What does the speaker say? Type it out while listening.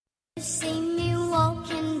see me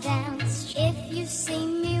walking down, if you see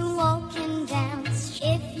me walking down,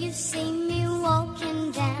 if you see me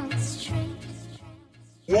walking down the street.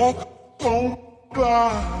 Walk on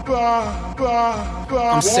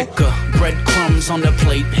I'm sick of breadcrumbs on the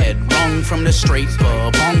plate, head wrong from the straight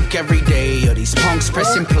bunk every day of these punks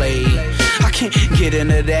pressing play. I can't get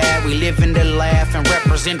into that. We live in the laugh and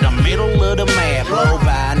represent the middle of the map. Blow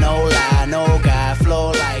by, no lie, no guy,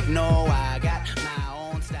 flow like no. I got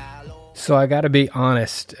my own style. So I got to be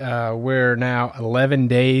honest. We're now 11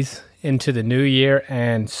 days into the new year,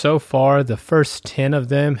 and so far the first 10 of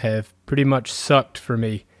them have pretty much sucked for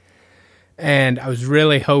me. And I was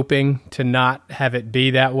really hoping to not have it be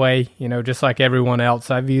that way. You know, just like everyone else,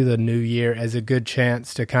 I view the new year as a good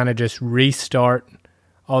chance to kind of just restart.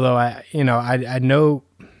 Although I know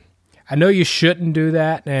you shouldn't do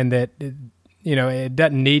that, and that, you know, it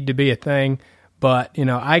doesn't need to be a thing. But, you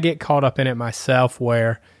know, I get caught up in it myself,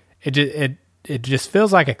 where it just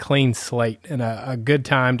feels like a clean slate and a good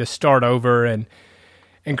time to start over and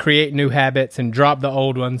create new habits and drop the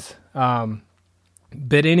old ones.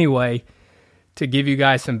 But anyway, to give you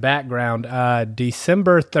guys some background,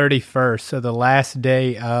 December 31st, so the last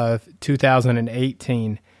day of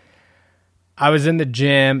 2018, I was in the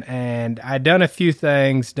gym and I'd done a few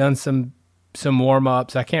things, done some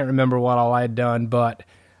warm-ups. I can't remember what all I had done, but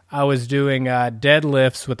I was doing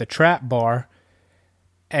deadlifts with a trap bar,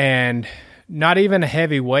 and not even a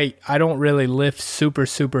heavy weight. I don't really lift super,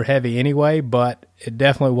 super heavy anyway, but it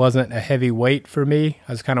definitely wasn't a heavy weight for me.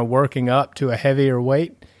 I was kind of working up to a heavier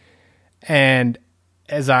weight. And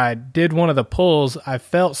as I did one of the pulls, I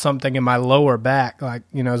felt something in my lower back. Like,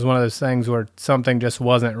 you know, it was one of those things where something just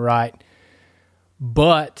wasn't right.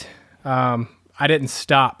 But I didn't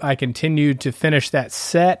stop. I continued to finish that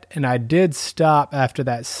set, and I did stop after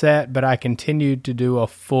that set, but I continued to do a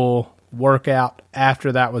full workout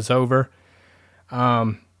after that was over.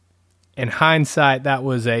 In hindsight, that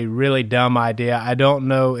was a really dumb idea. I don't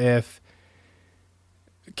know if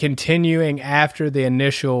continuing after the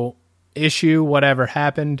initial issue, whatever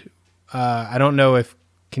happened, I don't know if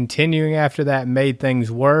continuing after that made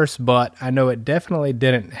things worse, but I know it definitely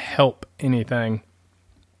didn't help anything.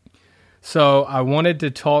 So I wanted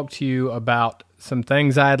to talk to you about some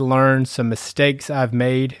things I had learned, some mistakes I've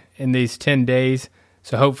made in these 10 days,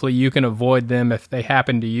 so hopefully you can avoid them if they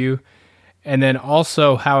happen to you. And then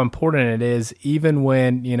also how important it is, even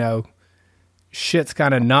when, you know, shit's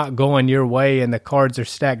kind of not going your way and the cards are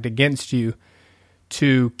stacked against you,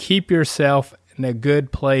 to keep yourself in a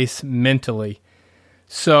good place mentally.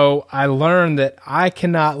 So I learned that I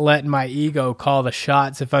cannot let my ego call the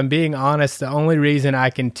shots. If I'm being honest, the only reason I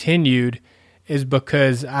continued is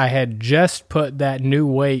because I had just put that new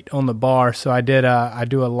weight on the bar. So I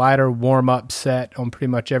do a lighter warm-up set on pretty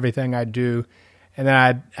much everything I do. And then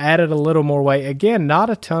I added a little more weight. Again, not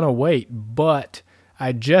a ton of weight, but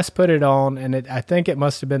I just put it on, and I think it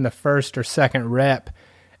must have been the first or second rep.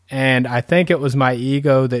 And I think it was my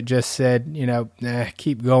ego that just said, you know,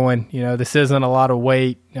 keep going. You know, this isn't a lot of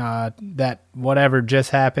weight. That whatever just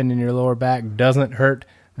happened in your lower back doesn't hurt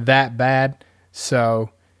that bad. So,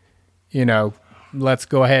 you know, let's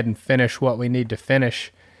go ahead and finish what we need to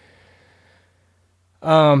finish.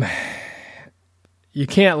 You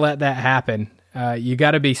can't let that happen. You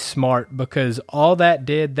got to be smart, because all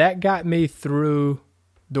that got me through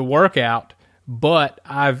the workout, but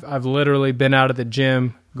I've literally been out of the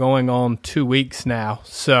gym going on 2 weeks now.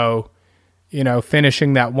 So, you know,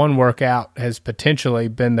 finishing that one workout has potentially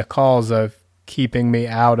been the cause of keeping me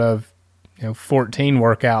out of, you know, 14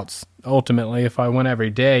 workouts ultimately if I went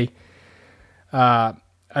every day.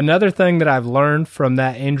 Another thing that I've learned from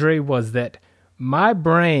that injury was that my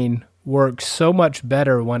brain works so much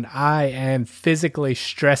better when I am physically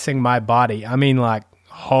stressing my body. I mean, like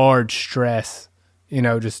hard stress, you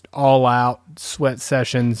know, just all out sweat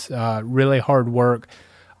sessions, really hard work.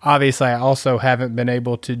 Obviously, I also haven't been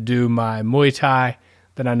able to do my Muay Thai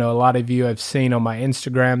that I know a lot of you have seen on my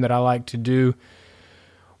Instagram that I like to do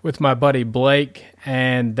with my buddy Blake,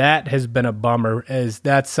 and that has been a bummer, as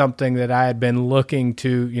that's something that I had been looking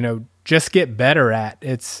to, you know, just get better at.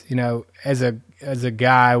 It's, you know, as a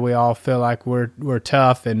guy, we all feel like we're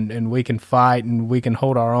tough and we can fight and we can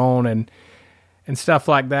hold our own and stuff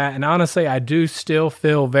like that. And honestly, I do still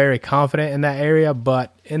feel very confident in that area,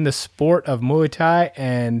 but in the sport of Muay Thai,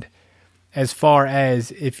 and as far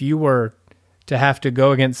as if you were to have to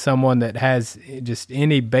go against someone that has just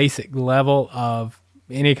any basic level of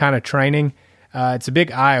any kind of training, it's a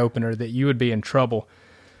big eye-opener that you would be in trouble.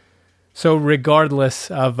 So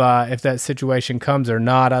regardless of if that situation comes or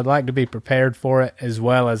not, I'd like to be prepared for it, as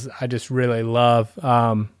well as I just really love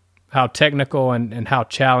technical and how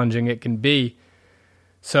challenging it can be.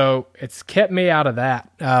 So it's kept me out of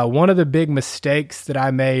that. One of the big mistakes that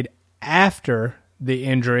I made after the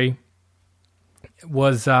injury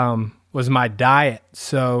was my diet.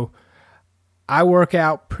 So I work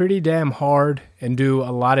out pretty damn hard and do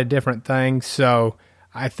a lot of different things. So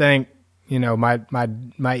I think,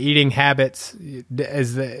 my eating habits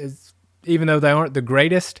is even though they aren't the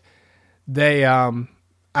greatest, I'm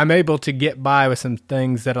able to get by with some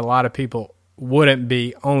things that a lot of people wouldn't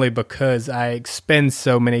be, only because I expend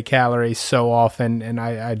so many calories so often and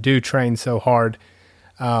I do train so hard.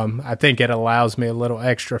 I think it allows me a little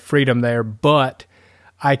extra freedom there, but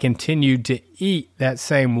I continued to eat that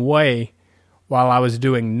same way while I was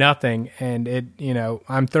doing nothing. And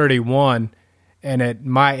I'm 31, and at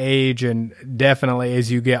my age, and definitely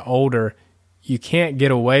as you get older, you can't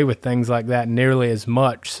get away with things like that nearly as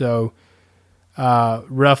much. So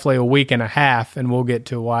roughly a week and a half, and we'll get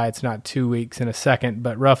to why it's not 2 weeks in a second,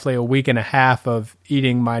 but roughly a week and a half of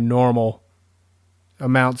eating my normal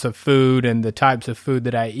amounts of food and the types of food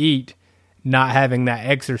that I eat, not having that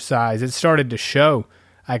exercise, it started to show.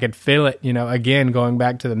 I could feel it, again, going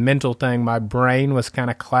back to the mental thing, my brain was kind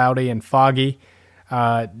of cloudy and foggy,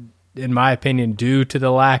 in my opinion, due to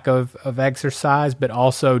the lack of exercise, but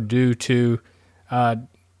also due to a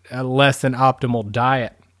less than optimal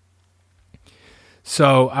diet.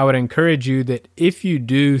 So I would encourage you that if you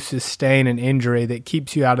do sustain an injury that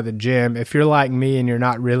keeps you out of the gym, if you're like me and you're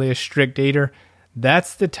not really a strict eater,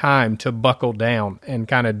 that's the time to buckle down and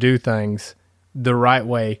kind of do things the right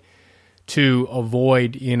way to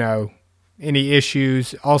avoid, any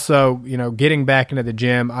issues. Also, getting back into the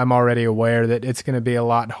gym, I'm already aware that it's going to be a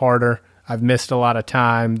lot harder. I've missed a lot of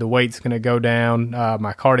time. The weight's going to go down.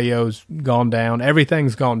 My cardio's gone down.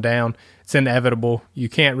 Everything's gone down. It's inevitable. You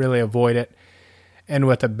can't really avoid it. And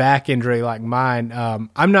with a back injury like mine,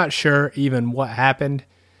 I'm not sure even what happened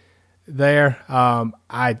there.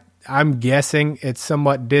 I'm guessing it's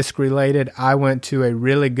somewhat disc related. I went to a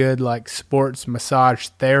really good sports massage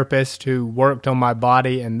therapist who worked on my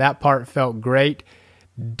body, and that part felt great.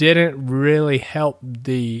 Didn't really help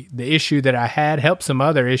the issue that I had. Helped some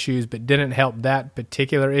other issues, but didn't help that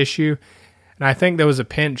particular issue. And I think there was a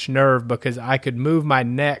pinched nerve because I could move my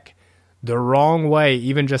neck the wrong way,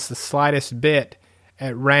 even just the slightest bit,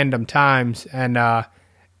 at random times, and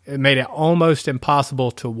it made it almost impossible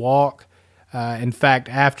to walk. In fact,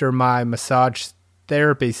 after my massage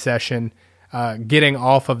therapy session, getting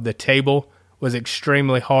off of the table was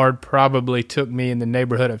extremely hard. Probably took me in the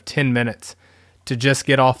neighborhood of 10 minutes to just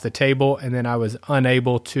get off the table, and then I was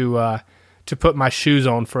unable to put my shoes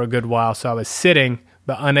on for a good while. So I was sitting,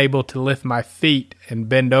 but unable to lift my feet and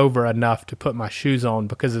bend over enough to put my shoes on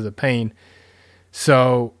because of the pain.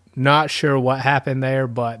 So not sure what happened there,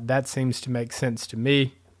 but that seems to make sense to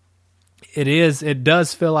me. It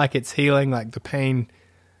does feel like it's healing, like the pain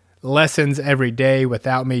lessens every day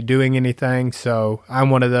without me doing anything. So I'm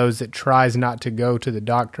one of those that tries not to go to the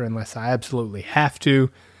doctor unless I absolutely have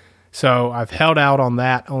to. So I've held out on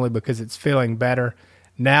that only because it's feeling better.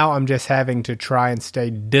 Now I'm just having to try and stay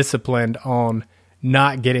disciplined on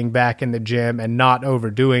not getting back in the gym and not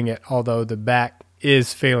overdoing it, although the back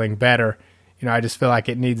is feeling better. I just feel like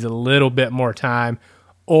it needs a little bit more time,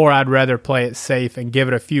 or I'd rather play it safe and give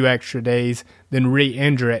it a few extra days than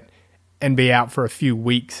re-injure it and be out for a few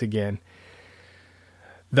weeks again.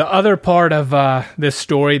 The other part of this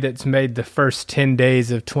story that's made the first 10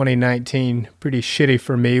 days of 2019 pretty shitty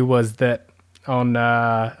for me was that on,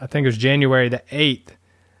 I think it was January the 8th,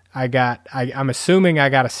 I'm assuming I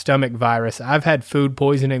got a stomach virus. I've had food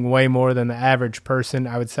poisoning way more than the average person.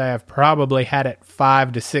 I would say I've probably had it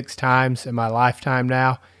 5 to 6 times in my lifetime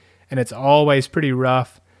now, and it's always pretty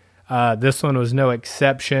rough. This one was no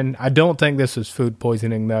exception. I don't think this was food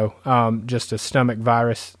poisoning, though, just a stomach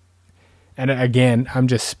virus. And again, I'm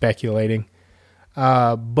just speculating.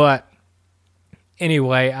 But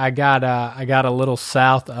anyway, I got a little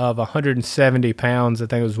south of 170 pounds. I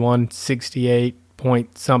think it was 168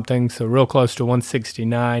 point something, so real close to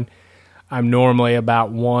 169. I'm normally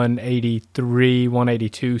about 183,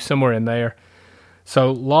 182, somewhere in there.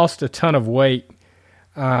 So lost a ton of weight.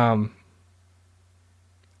 And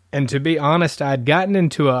to be honest, I'd gotten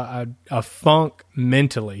into a funk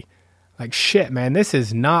mentally. Like, shit, man, this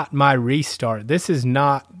is not my restart. This is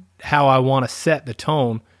not how I want to set the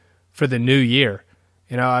tone for the new year.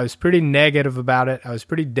 I was pretty negative about it. I was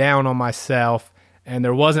pretty down on myself, and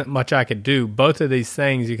there wasn't much I could do. Both of these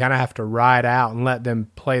things, you kind of have to ride out and let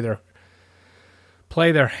them play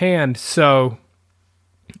their hand. So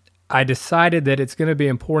I decided that it's going to be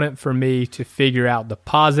important for me to figure out the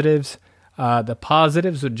positives. The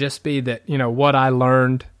positives would just be that, what I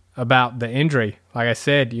learned about the injury. Like I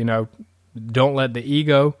said, don't let the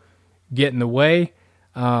ego get in the way.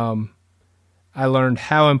 I learned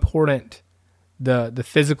how important the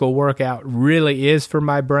physical workout really is for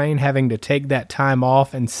my brain, having to take that time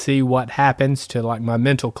off and see what happens to like my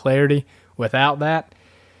mental clarity without that.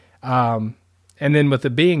 And then with the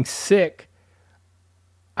being sick,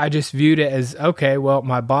 I just viewed it as, okay, well,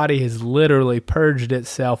 my body has literally purged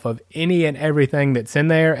itself of any and everything that's in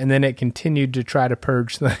there, and then it continued to try to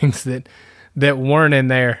purge things that weren't in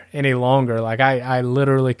there any longer. Like I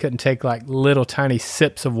literally couldn't take like little tiny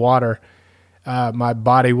sips of water. My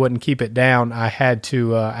body wouldn't keep it down. I had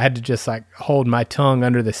to just like hold my tongue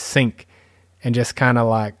under the sink and just kind of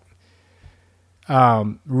like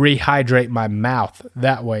rehydrate my mouth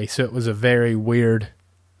that way. So it was a very weird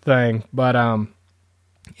thing. But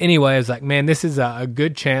anyway, I was like, man, this is a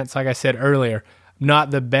good chance. Like I said earlier,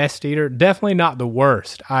 not the best eater, definitely not the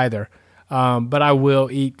worst either. But I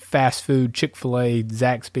will eat fast food, Chick-fil-A,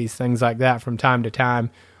 Zaxby's, things like that from time to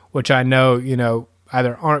time, which I know,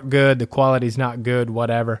 either aren't good, the quality's not good,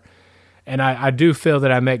 whatever. And I do feel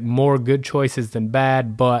that I make more good choices than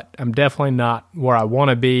bad, but I'm definitely not where I want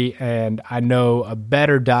to be, and I know a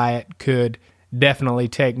better diet could definitely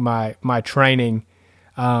take my training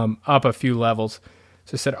up a few levels.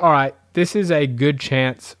 So I said, all right, this is a good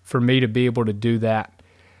chance for me to be able to do that.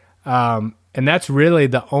 And that's really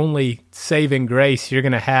the only saving grace you're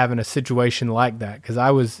going to have in a situation like that, because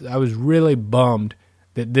I was really bummed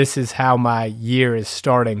that this is how my year is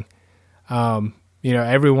starting.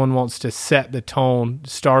 Everyone wants to set the tone,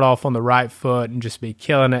 start off on the right foot and just be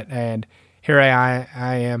killing it. And here I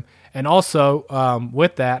am. And also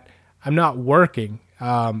with that, I'm not working.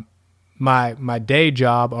 My day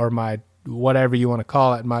job, or my whatever you want to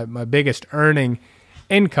call it, my biggest earning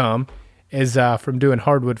income is from doing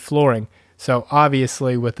hardwood flooring. So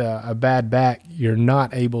obviously with a bad back, you're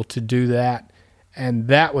not able to do that. And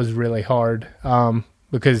that was really hard.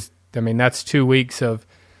 Because that's 2 weeks of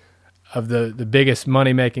the biggest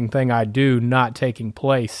money-making thing I do not taking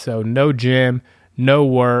place. So no gym, no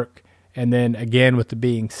work, and then again with the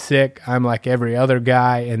being sick, I'm like every other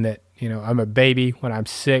guy in that, I'm a baby. When I'm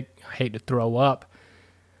sick, I hate to throw up.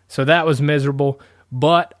 So that was miserable,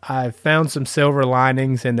 but I found some silver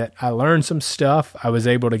linings in that I learned some stuff. I was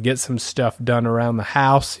able to get some stuff done around the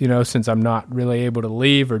house, since I'm not really able to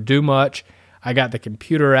leave or do much. I got the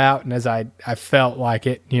computer out, and as I felt like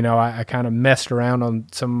it, I kind of messed around on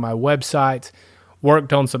some of my websites,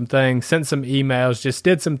 worked on some things, sent some emails, just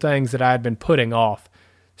did some things that I had been putting off.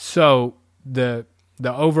 So the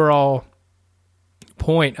overall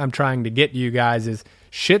point I'm trying to get to you guys is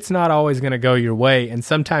shit's not always going to go your way, and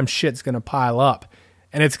sometimes shit's going to pile up,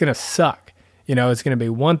 and it's going to suck. It's going to be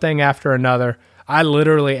one thing after another. I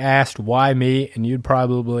literally asked, why me? And you'd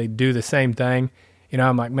probably do the same thing.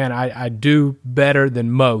 I'm like, man, I do better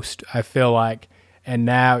than most, I feel like. And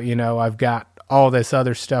now, I've got all this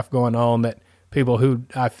other stuff going on that people who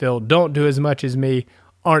I feel don't do as much as me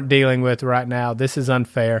aren't dealing with right now. This is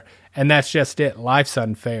unfair. And that's just it. Life's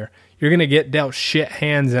unfair. You're going to get dealt shit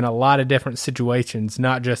hands in a lot of different situations,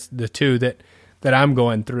 not just the two that I'm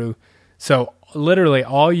going through. So literally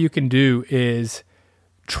all you can do is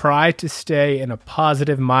try to stay in a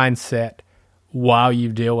positive mindset while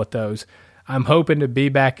you deal with those. I'm hoping to be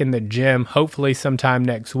back in the gym, hopefully sometime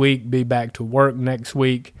next week, be back to work next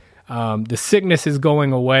week. The sickness is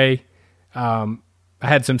going away. I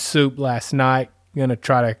had some soup last night. Going to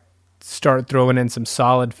try to start throwing in some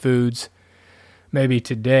solid foods maybe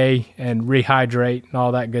today and rehydrate and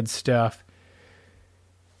all that good stuff.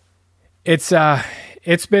 It's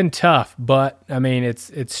been tough, but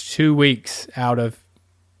it's 2 weeks out of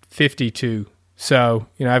 52. So,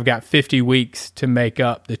 I've got 50 weeks to make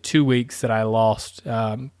up the 2 weeks that I lost.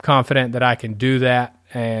 Confident that I can do that.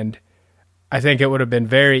 And I think it would have been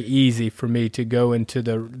very easy for me to go into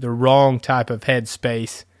the wrong type of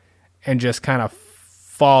headspace and just kind of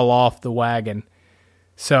fall off the wagon.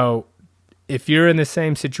 So if you're in the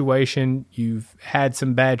same situation, you've had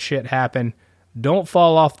some bad shit happen, don't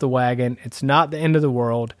fall off the wagon. It's not the end of the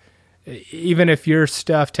world. Even if your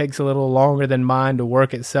stuff takes a little longer than mine to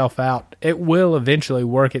work itself out, it will eventually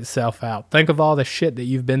work itself out. Think of all the shit that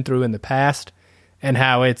you've been through in the past and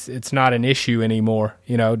how it's not an issue anymore.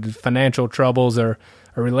 Financial troubles or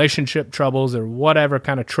relationship troubles or whatever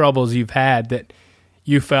kind of troubles you've had that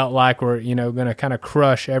you felt like were, going to kind of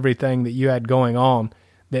crush everything that you had going on,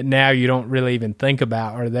 that now you don't really even think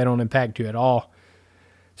about or they don't impact you at all.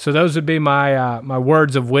 So those would be my my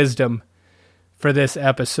words of wisdom for this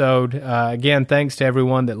episode. Again, thanks to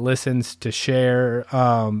everyone that listens, to share,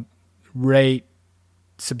 rate,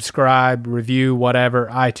 subscribe, review, whatever,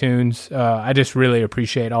 iTunes. I just really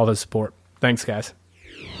appreciate all the support. Thanks, guys.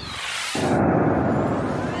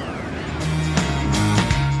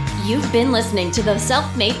 You've been listening to the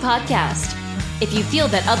Self-Made Podcast. If you feel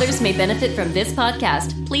that others may benefit from this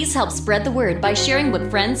podcast, please help spread the word by sharing with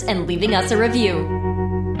friends and leaving us a review.